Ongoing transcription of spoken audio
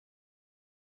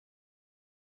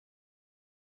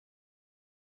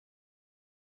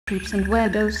Creeps and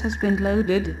Weirdos has been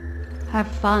loaded. Have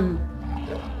fun.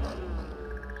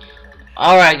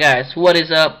 Alright guys, what is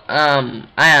up? I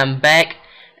am back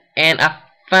and I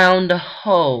found a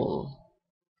hole.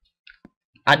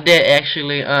 I did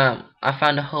actually, I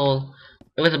found a hole.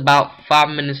 It was about 5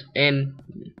 minutes in.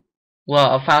 Well,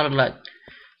 I found it like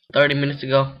 30 minutes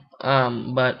ago.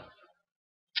 But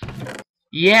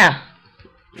yeah,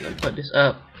 let me put this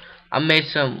up. I made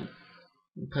some,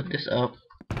 put this up.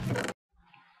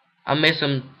 I made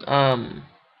some,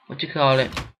 what you call it?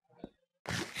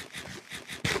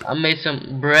 I made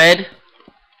some bread.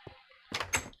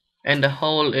 And the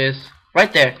hole is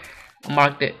right there. I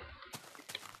marked it.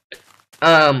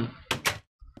 But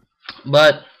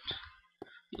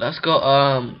let's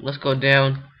go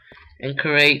down and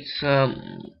create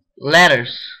some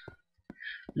ladders.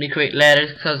 We need to create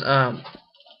ladders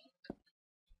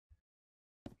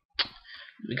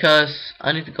because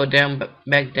I need to go down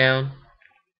back down,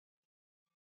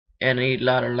 and I need a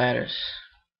lot of ladders.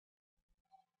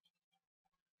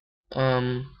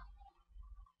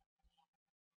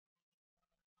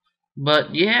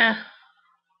 But yeah,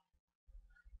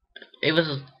 it was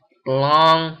a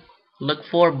long look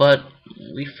for, but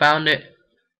we found it,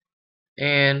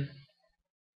 and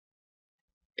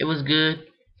it was good.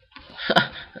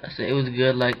 I said it was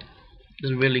good, like it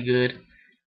was really good,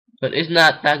 but it's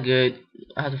not that good.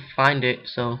 I have to find it,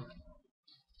 so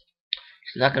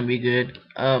it's not gonna be good.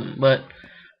 But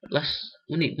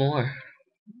we need more.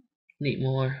 Need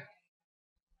more.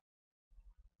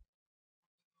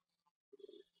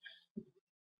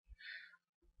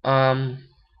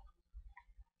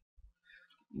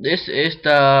 This is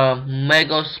the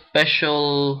mega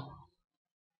special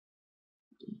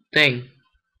thing.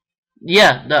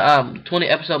 Yeah, the 20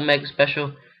 episode mega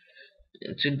special.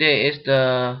 Today is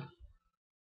the,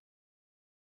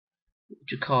 what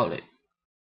you call it?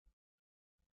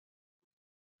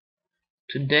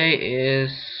 Today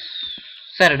is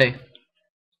Saturday.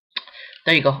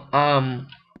 There you go.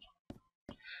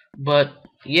 But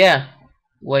yeah,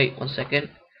 wait 1 second.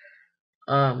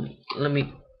 Let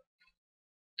me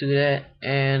do that,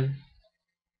 and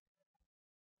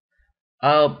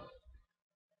I'll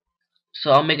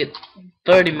I'll make it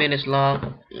 30 minutes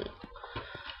long.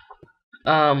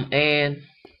 And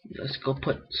let's go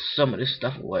put some of this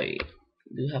stuff away.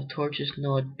 Do you have torches?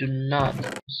 No, I do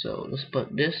not. So let's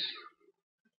put this.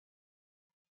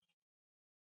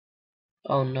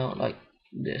 Oh no, like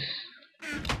this.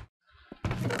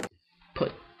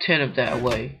 Put 10 of that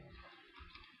away.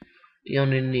 You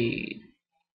only need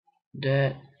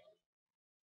that.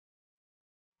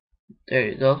 There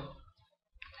you go.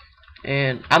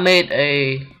 And I made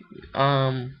a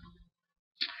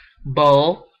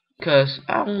bowl, cause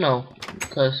I don't know,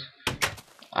 cause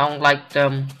I don't like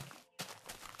them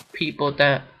people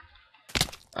that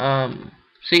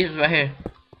see it's right here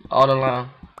all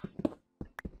along.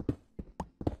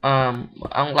 I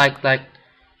don't like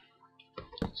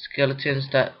skeletons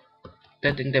that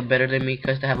think they're better than me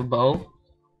because they have a bow.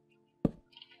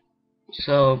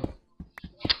 So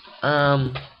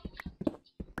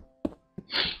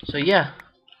so yeah,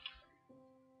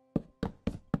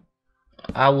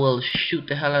 I will shoot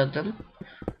the hell out of them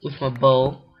with my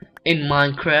bow in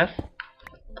Minecraft.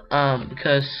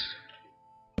 Because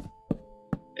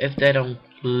if they don't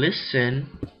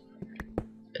listen,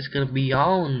 it's gonna be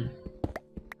on.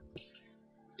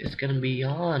 It's gonna be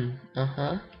on.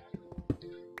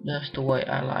 That's the way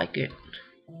I like it.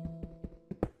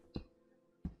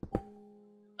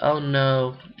 Oh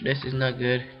no, this is not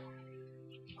good.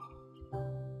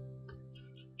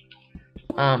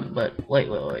 But wait,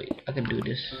 I can do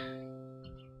this.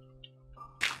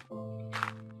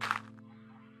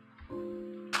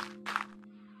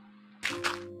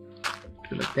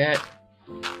 Do like that.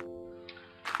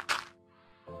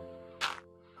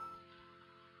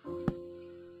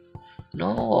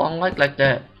 No, I don't like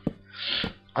that.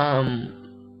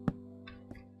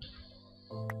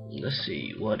 Let's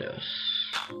see what else.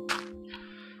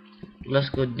 Let's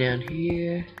go down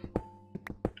here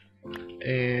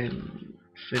and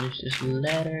finish this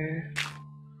ladder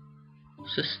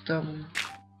system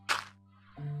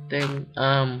thing.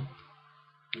 Oh,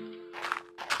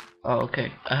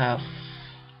 okay, I have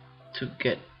to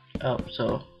get up,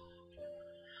 so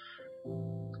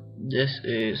this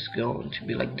is going to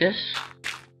be like this,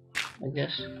 I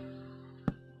guess.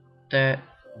 That,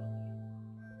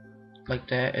 like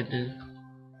that, and then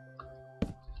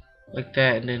like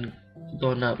that, and then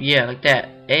going up. Yeah, like that.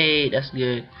 Hey, that's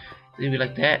good. Maybe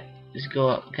like that. Just go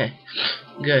up. Okay,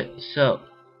 good. So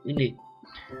we need,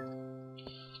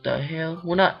 the hell,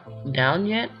 we're not down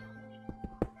yet.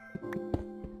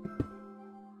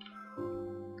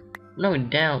 No,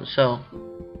 down. So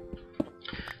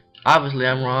obviously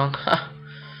I'm wrong.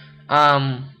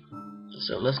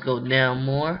 So let's go down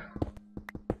more.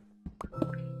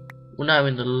 We're not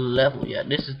even the level yet.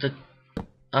 This is the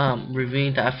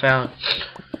ravine that I found.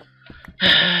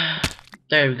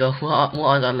 There we go. We're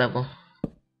on that level.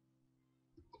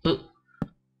 Oop.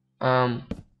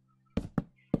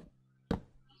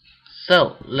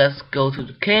 So let's go to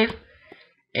the cave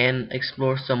and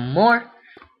explore some more.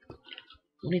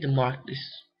 We need to mark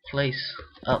this place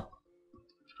up.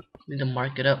 We need to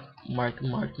mark it up. Mark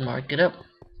it up.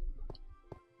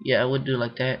 Yeah, I would do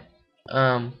like that.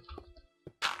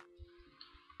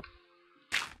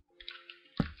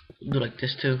 Do like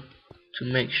this too, to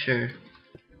make sure.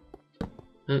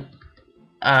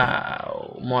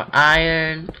 More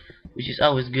iron, which is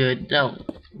always good. Don't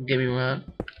get me wrong.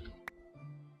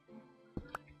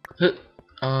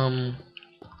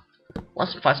 Want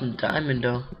to find some diamond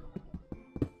though.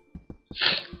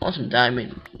 Want some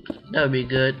diamond. That would be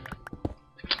good.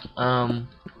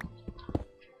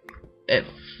 If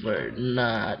we're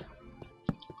not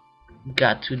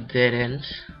got two dead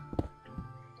ends.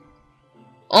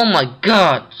 Oh my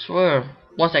God! Swear.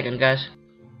 1 second, guys.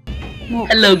 Walk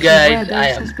Hello, to guys. where I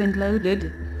base am. has been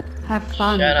loaded. Have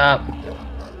fun. Shut up.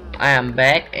 I am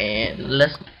back and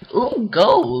let's. Ooh,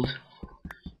 gold.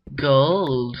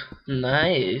 Gold.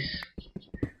 Nice.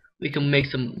 We can make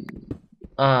some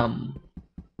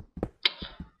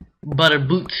butter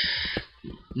boots,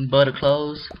 butter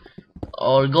clothes,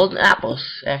 or golden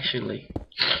apples. Actually,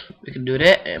 we can do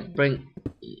that and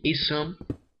eat some.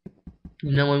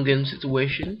 Now I'm getting a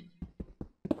situation.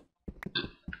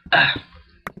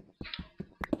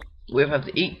 We have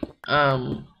to eat.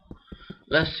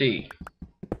 Let's see.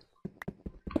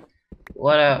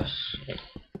 What else?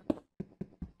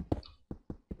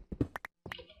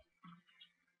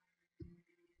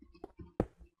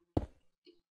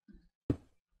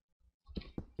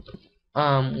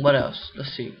 What else?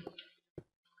 Let's see.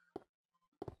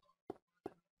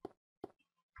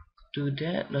 Do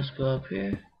that. Let's go up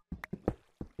here.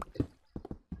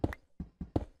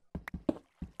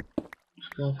 Let's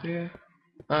go up here.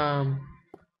 Let's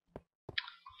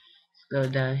go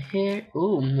down here.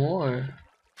 Ooh, more.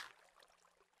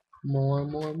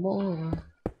 More.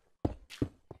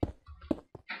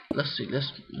 Let's see.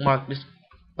 Let's mark this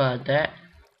by that.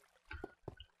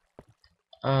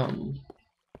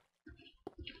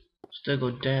 Still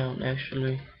go down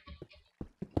actually.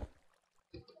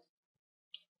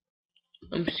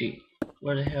 Let me see.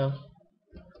 Where the hell?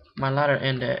 My ladder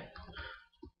end at?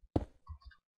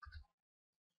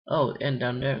 Oh, end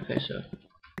down there. Okay,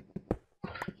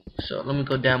 so let me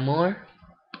go down more.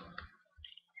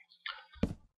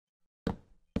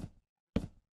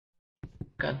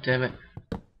 God damn it.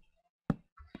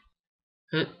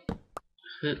 Hut,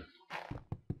 hut,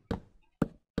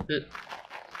 hut,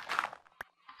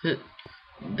 hut.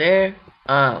 There.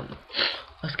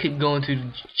 Let's keep going to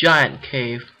the giant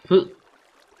cave. Hut.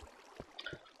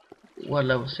 What,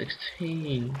 level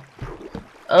 16?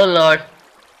 Oh Lord.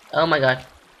 Oh my God.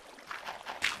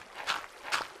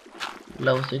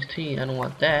 Level 16. I don't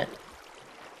want that.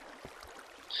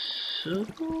 So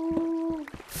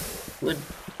would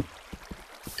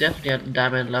definitely at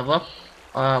diamond level.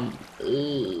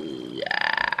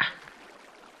 Yeah.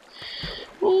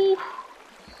 Ooh.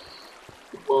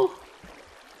 Ooh.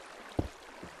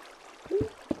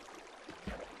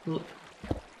 Ooh.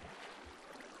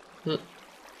 Ooh.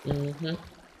 Mhm.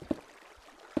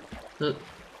 Ooh.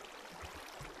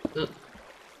 Ooh.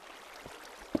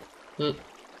 Ooh.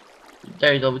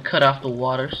 There you go. We cut off the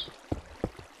waters.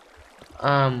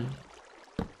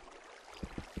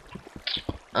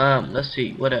 Let's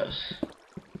see. What else?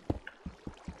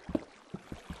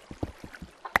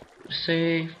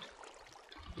 Saved.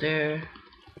 There.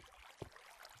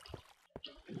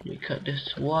 We cut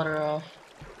this water off.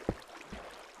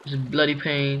 It's a bloody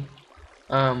pain.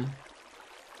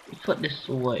 Put this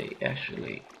away.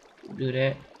 Actually, do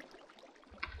that.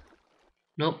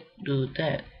 Nope. Do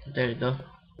that. There you go.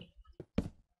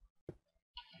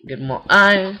 Get more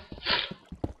iron.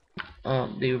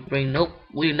 They bring. Nope.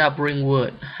 We did not bring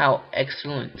wood. How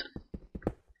excellent.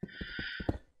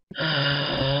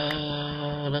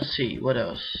 Let's see. What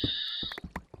else?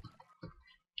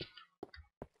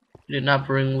 We did not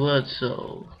bring wood,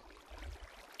 so.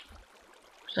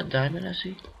 Is that diamond I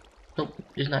see? Nope.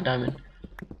 It's not diamond.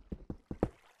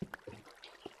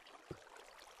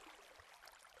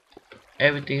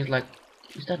 Everything's like.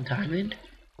 Is that diamond?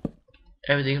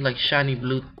 Everything's like shiny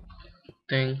blue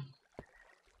thing.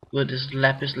 With this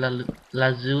lapis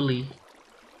lazuli.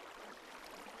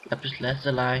 Lapis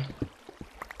lazuli.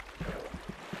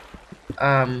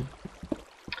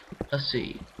 Let's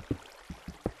see.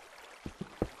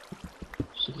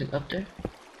 Something up there?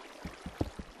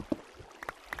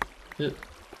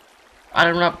 I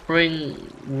did not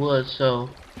bring wood, so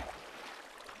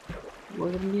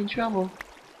we're gonna be in trouble.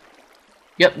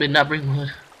 Yep, did not bring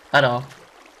wood at all.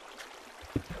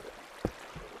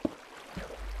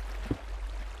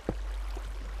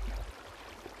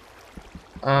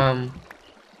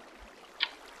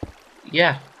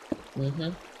 Yeah.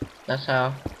 That's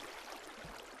how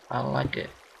I like it.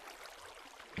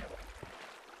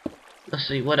 Let's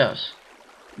see, what else?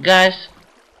 Guys,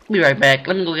 be right back.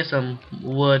 Let me go get some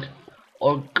wood.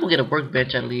 Or go get a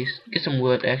workbench at least. Get some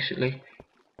wood actually.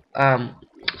 Um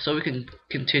so we can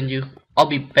continue. I'll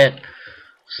be back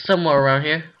somewhere around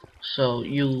here. So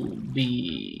you'll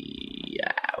be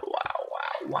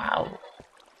wow.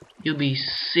 You'll be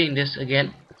seeing this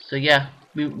again. So yeah,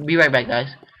 be right back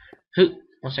guys. 1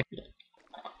 second.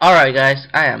 Alright guys,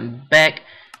 I am back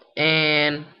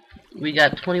and we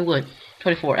got 20 wood.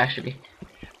 24 actually.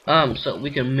 So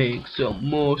we can make some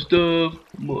more stuff.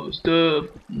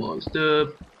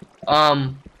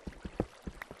 Um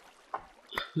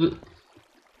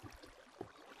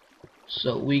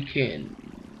so we can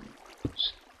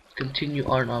continue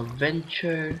on our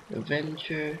adventure.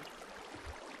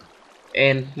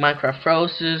 And Minecraft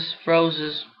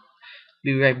frozes.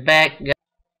 Be right back.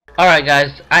 Alright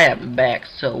guys, I am back.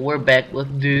 So we're back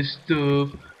with this stuff.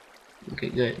 Okay,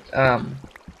 good.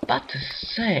 About to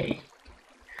say,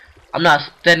 I'm not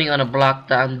standing on a block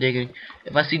that I'm digging.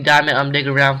 If I see diamond, I'm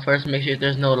digging around first, make sure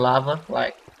there's no lava,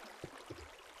 like,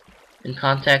 in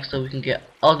contact, so we can get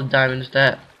all the diamonds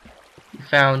that we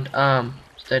found,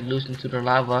 instead of losing to the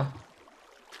lava.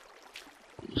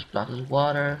 This block is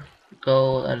water,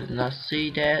 gold, I did not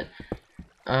see that.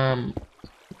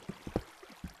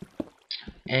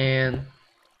 And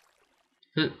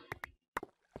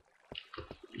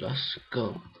let's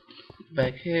go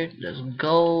back here. There's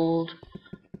gold.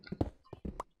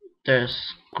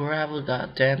 There's gravel.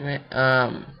 God damn it.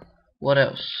 What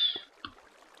else?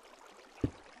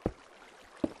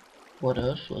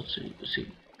 Let's see.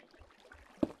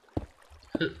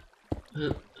 Huh,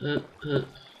 huh, huh, huh,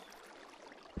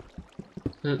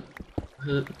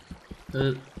 huh,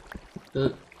 huh, huh.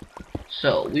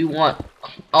 So we want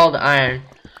all the iron,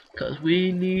 cause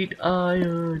we need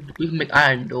iron. We can make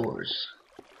iron doors.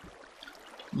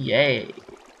 Yay!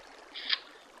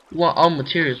 We want all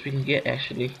materials we can get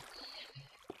actually.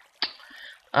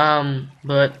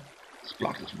 But this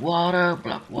block is water,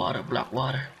 block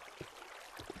water.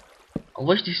 I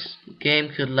wish this game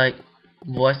could like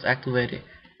voice activate it.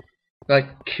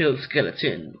 Like kill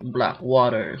skeleton, block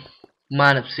water,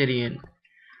 mine obsidian,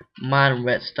 mine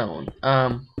redstone.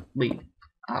 Wait,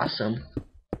 awesome.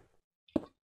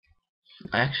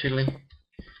 Actually,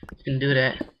 you can do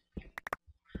that.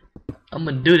 I'm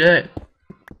gonna do that.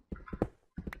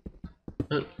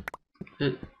 Uh,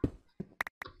 uh.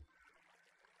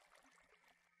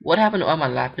 What happened to all my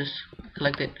lapis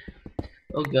collected?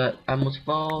 Oh god, I must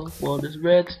fall for this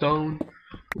redstone.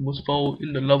 I must fall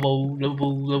in the level.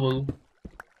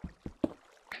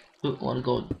 I wanna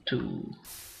go to,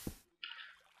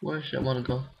 where should I wanna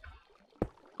go?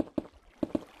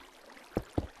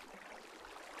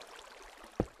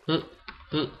 Uh,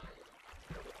 uh.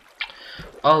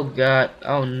 Oh god,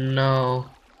 oh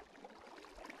no.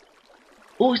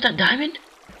 Oh, is that diamond?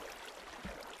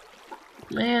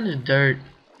 Man, it's dirt.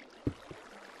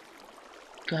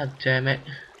 God damn it.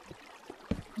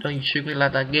 Don't you shoot me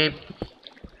like that game.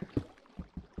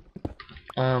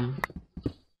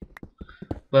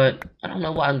 But I don't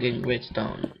know why I'm getting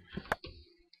redstone.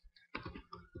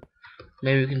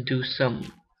 Maybe we can do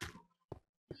some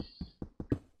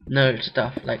nerd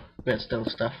stuff like redstone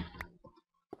stuff.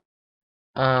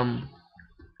 Um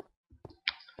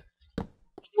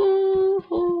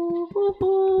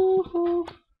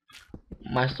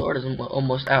my sword is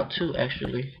almost out too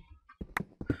actually.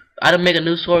 I didn't make a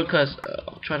new sword because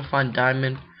I'm trying to find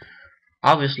diamond.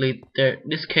 Obviously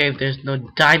this cave there's no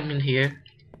diamond here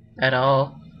at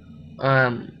all.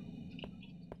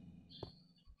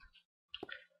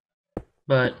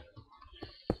 But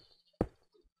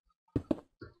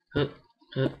uh,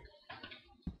 uh,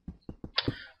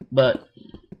 but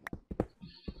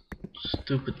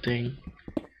stupid thing.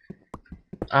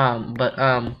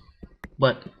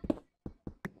 But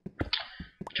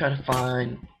try to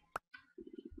find,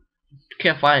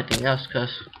 can't find anything else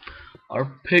because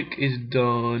our pick is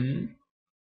done.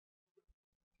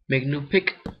 Make new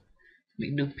pick.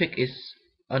 Make new pick is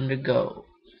undergo.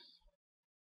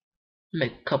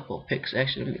 Make a couple picks.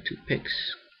 Actually, make 2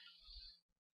 picks.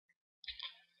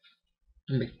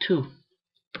 Make 2.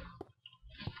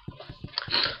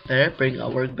 There, bring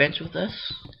our workbench with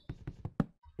us.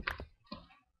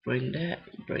 Bring that,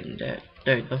 bring that.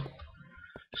 There you go.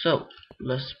 So,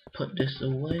 let's put this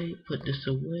away, put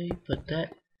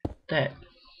that. I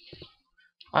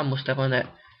almost stepped on that.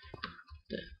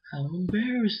 How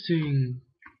embarrassing.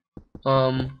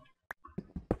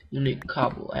 We need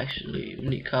cobble, actually. We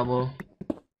need cobble.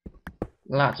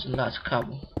 Lots and lots of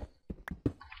cobble.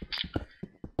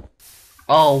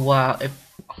 Oh, wow. If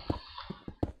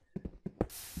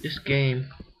this game,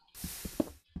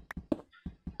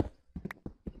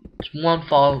 it's one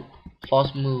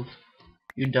false move,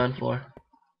 you're done for.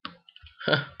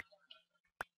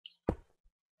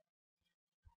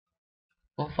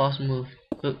 One false move.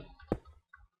 Hook,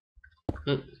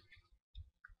 hook,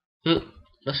 hook.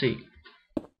 Let's see.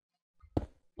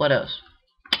 What else?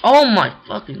 Oh my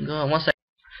fucking god. One second.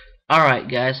 Alright,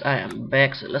 guys, I am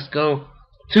back. So let's go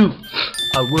to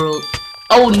our world.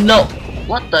 Oh no!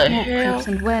 What the More hell? creeps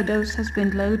and weirdos has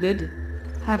been loaded.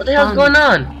 Have What the hell's fun. going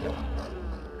on?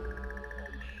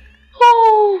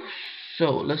 Oh,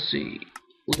 so let's see.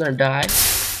 We're gonna die.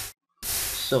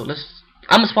 So I'm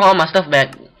gonna spawn all my stuff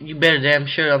back. You better damn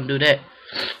sure I'm do that.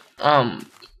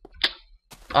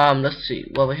 Let's see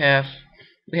what we have.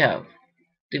 We have, I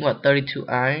think, what, 32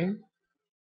 iron.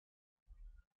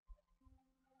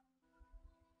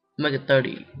 Make it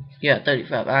 30. Yeah,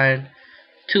 35 iron.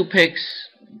 2 picks.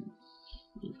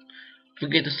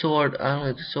 Forget the sword. I don't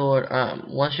like the sword.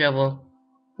 1 shovel.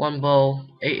 1 bow.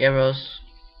 8 arrows.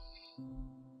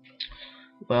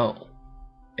 Well,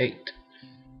 8.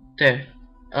 There.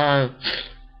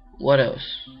 What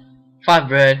else? 5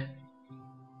 bread.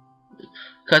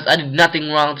 Cause I did nothing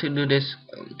wrong to do this,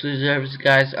 to deserve this,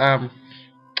 guys.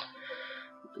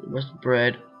 Where's the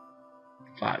bread?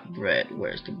 5 bread.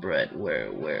 Where's the bread?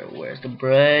 Where's the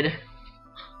bread?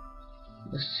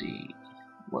 Let's see.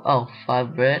 Oh,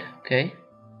 5 bread. Okay.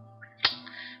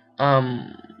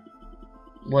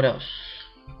 What else?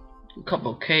 A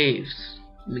couple of caves.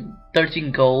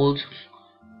 13 gold.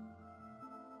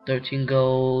 13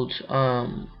 gold.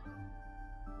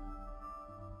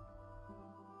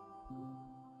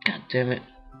 God damn it.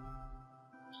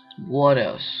 What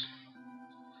else?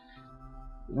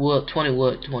 Wood, 20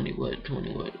 wood, 20 wood,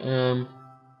 20 wood.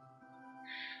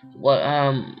 What,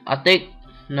 I think,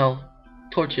 no,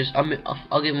 torches.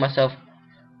 I'll give myself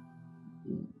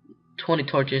 20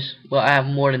 torches. Well, I have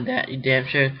more than that, you damn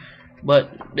sure.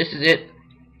 But this is it.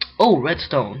 Oh,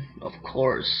 redstone, of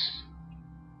course.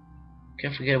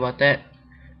 Can't forget about that.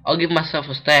 I'll give myself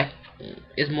a stack.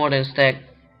 It's more than a stack.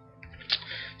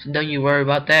 So don't you worry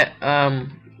about that.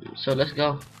 So let's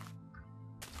go.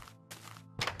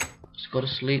 Let's go to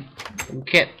sleep. We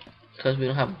can't, because we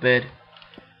don't have a bed.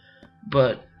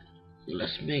 But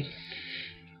let's make.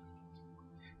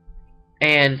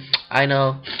 And I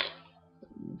know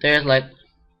there's like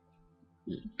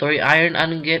 3 iron I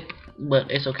didn't get, but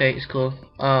it's okay. It's cool.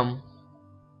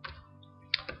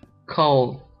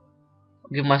 Coal.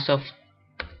 I'll give myself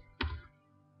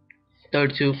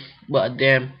 32, but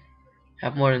damn,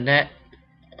 have more than that.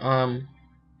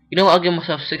 You know what? I'll give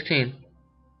myself 16.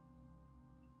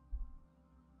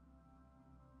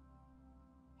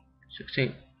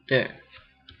 16. There.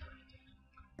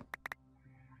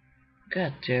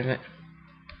 God damn it.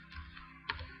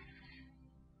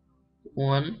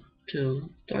 1, 2,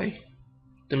 3.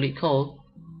 Delete coal.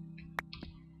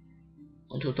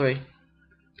 1, 2, 3.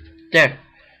 There.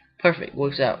 Perfect.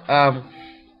 Works out.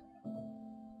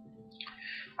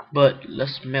 But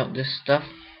let's melt this stuff.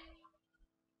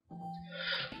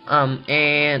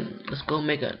 And let's go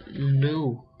make a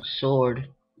new sword.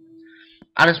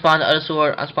 I didn't spawn the other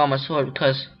sword. I spawned my sword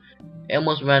because it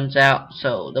almost runs out,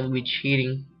 so that would be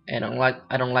cheating, and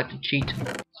I don't like to cheat.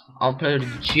 I'll play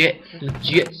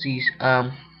legitsies.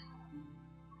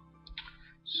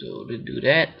 So to do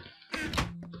that,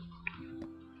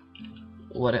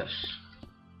 what else?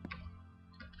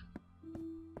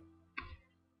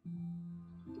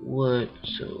 Wood.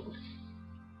 So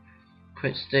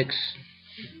crit sticks.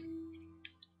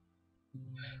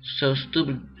 So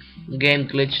stupid game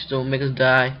glitch don't make us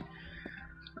die.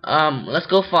 Let's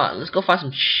go find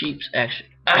some sheeps actually.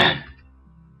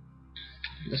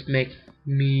 Let's make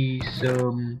me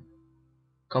some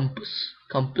compass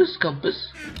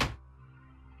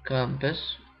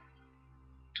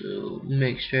to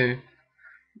make sure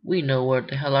we know where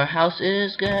the hell our house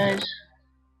is, guys.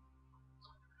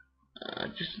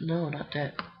 Just no, not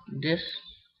that. This,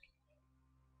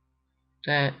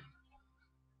 that,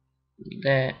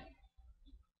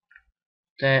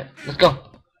 that. Let's go.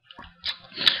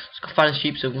 Let's go find a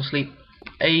sheep so we can sleep.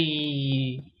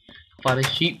 Hey, find a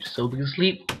sheep so we can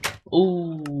sleep.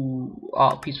 Ooh,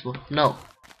 oh, peaceful. No,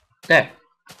 there.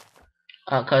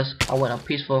 Cause I went on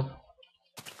peaceful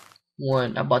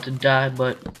when I'm about to die,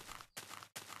 but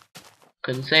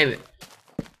couldn't save it.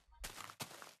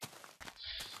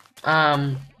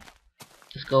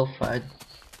 Let's go find.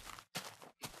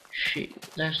 Shit,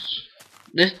 this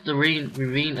is the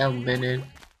ravine I've been in.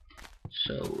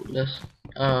 So let's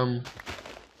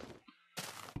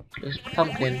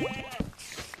pumpkin.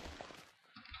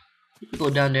 You go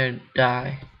down there and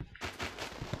die.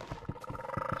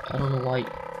 I don't know why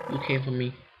you came for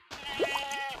me.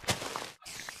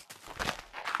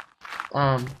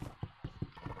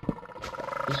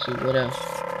 Let's see what else.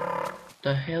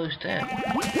 The hell is that?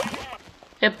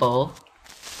 Hippo.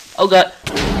 Oh god.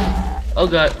 Oh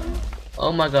god.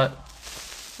 Oh my god.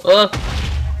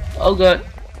 Oh god.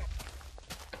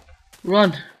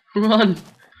 Run. Run.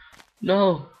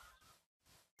 No.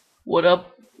 What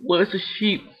up? Where's the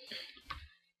sheep?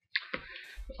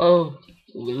 Oh,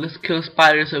 let's kill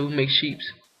spiders so we make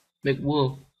sheeps. Make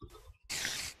wool.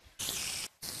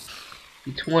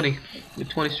 Be 20. With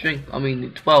 20 string. I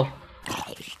mean 12.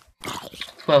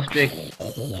 12 string.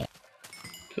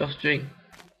 12 string.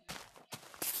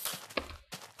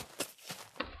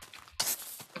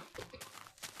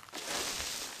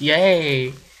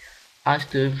 Yay! I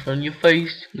stood in front of your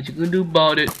face. What you gonna do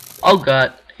about it? Oh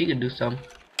god, he can do something.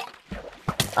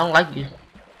 I don't like you.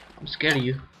 I'm scared of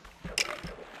you.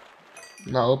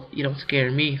 Nope, you don't scare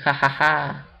me. Ha ha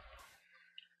ha.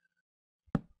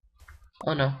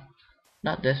 Oh no,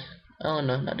 not this. Oh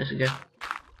no, not this again.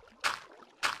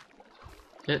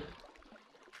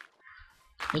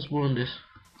 Let's rule this.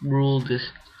 Rule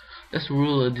this. Let's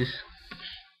rule this.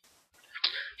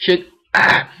 Shit.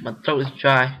 Ah, my throat is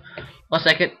dry. 1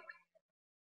 second.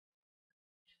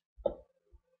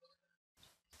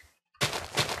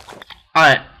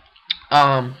 Alright.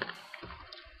 Um.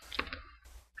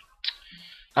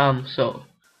 So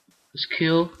let's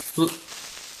kill.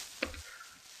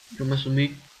 Don't mess with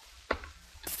me.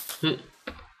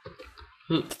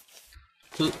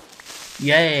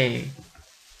 Yay.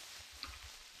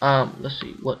 Let's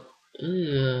see what.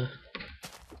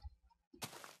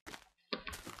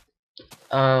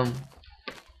 Um.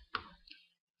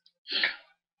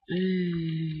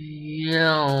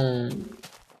 Yeah.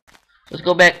 Let's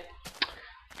go back,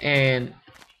 and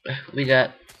we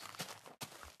got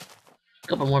a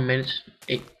couple more minutes.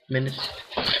 8 minutes.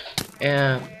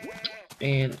 And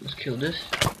let's kill this.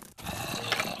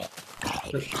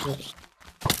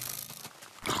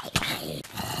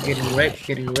 Getting raped,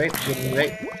 getting raped, getting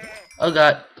raped. Oh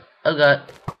god, oh god.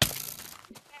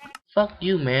 Fuck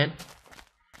you, man.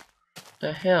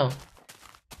 The hell?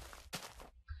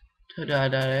 Who did I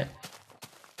die at?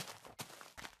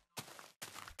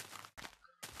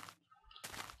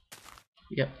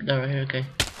 Yep, that right here, okay.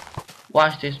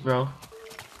 Watch this, bro.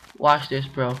 Watch this,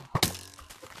 bro.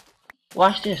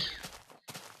 Watch this.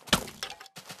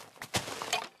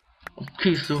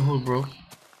 Peace to who, bro.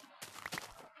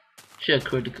 Should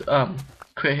crit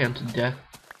him to death,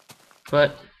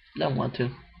 but don't want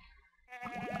to.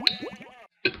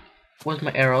 Where's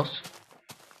my arrows?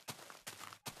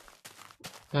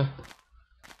 Uh,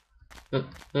 uh,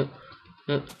 uh,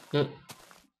 uh.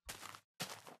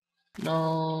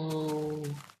 No,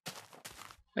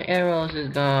 my arrows is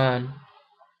gone.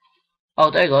 Oh,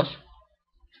 there it goes.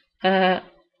 Haha.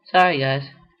 Sorry,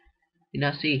 guys. Did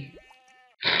not see.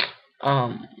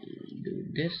 Do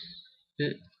this.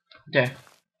 There.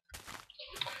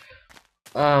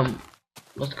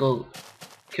 Let's go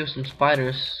kill some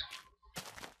spiders.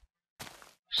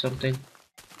 Something.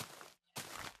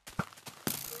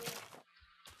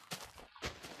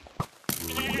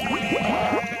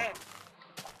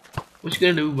 What you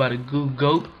gonna do about a goo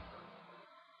goat?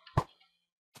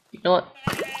 You know what?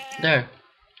 There.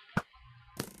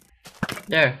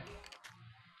 There.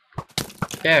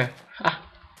 There. Ah.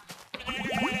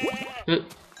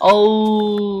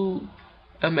 Oh.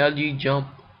 MLG jump.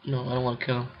 No, I don't want to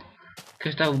kill him.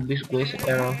 Cause that would be a waste of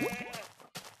arrow.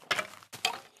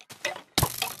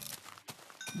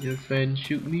 Your friend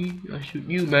shoot me, I shoot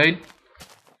you, man.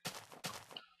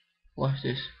 Watch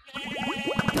this.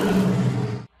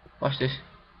 Watch this.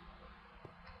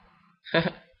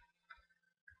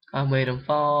 I made him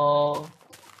fall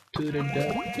to the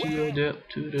depth, to the depth,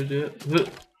 to the depth.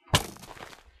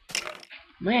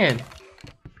 Man,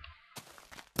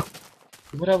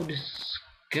 what are these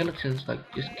skeletons like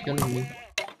just killing me?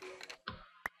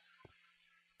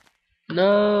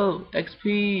 No,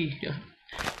 XP.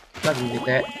 Not gonna get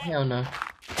that. Hell no.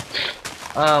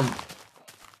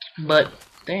 But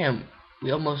damn, we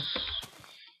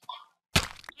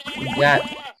got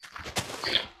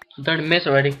 30 minutes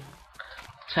already.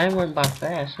 Time went by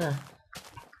fast, huh?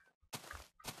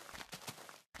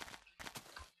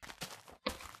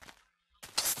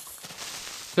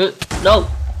 No!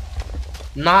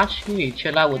 Notch, you need to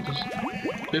chill out with this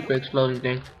creeper exploding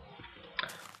thing.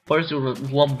 First it was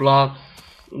one block,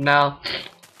 now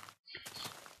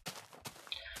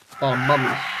got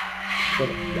mummies. I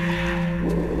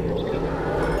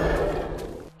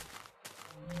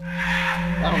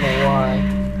don't know why.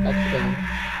 That's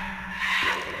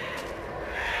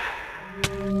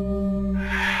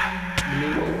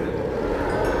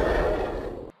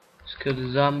let's kill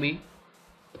the zombie.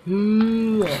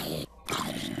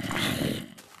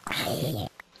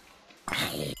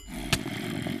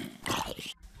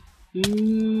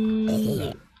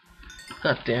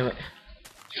 God damn it.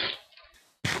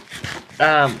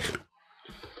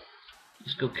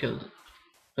 Let's go kill it.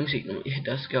 Let me see. Let me hit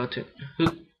that skeleton.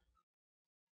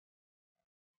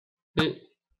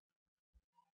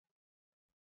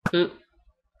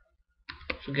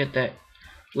 Forget that.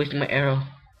 Wasting my arrow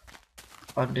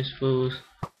on this fool.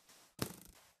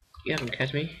 You haven't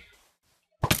catch me.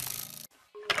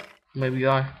 Maybe you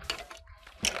are.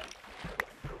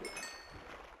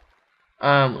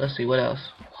 Let's see what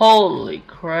else. Holy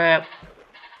crap.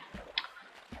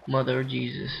 Mother of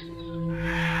Jesus.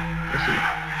 Let's see.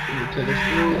 To this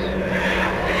fools.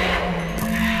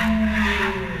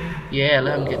 Yeah,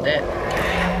 let him get that.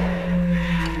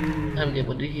 Let him get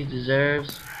what he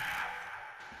deserves.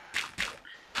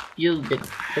 You get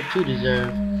what you deserve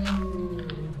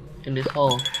in this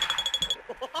hole.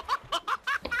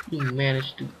 You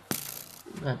managed to.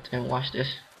 God damn, watch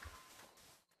this.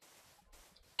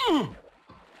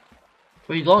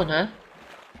 Where you going, huh?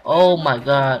 Oh my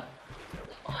god.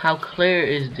 How clear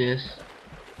is this?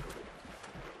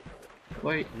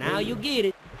 Where now you get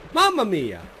it. Mamma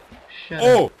mia! Shut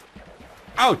up.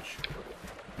 Ouch!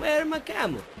 Where my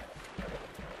camel?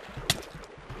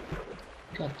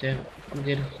 God damn it. I'm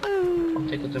getting. I'm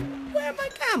taking them. Where my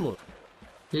camel?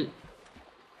 Look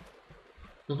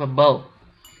my bow.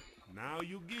 Now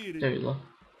you get it. There you go.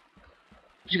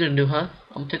 What you gonna do, huh?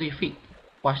 I'm taking your feet.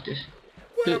 Watch this.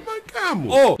 Where my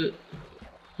camel?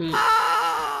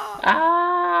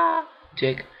 Ah!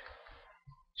 Tick.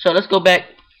 So let's go back.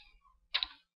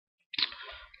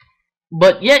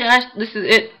 But yeah, guys, this is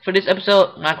it for this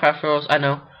episode. Minecraft Heroes, I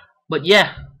know. But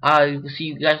yeah, I will see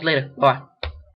you guys later. Bye.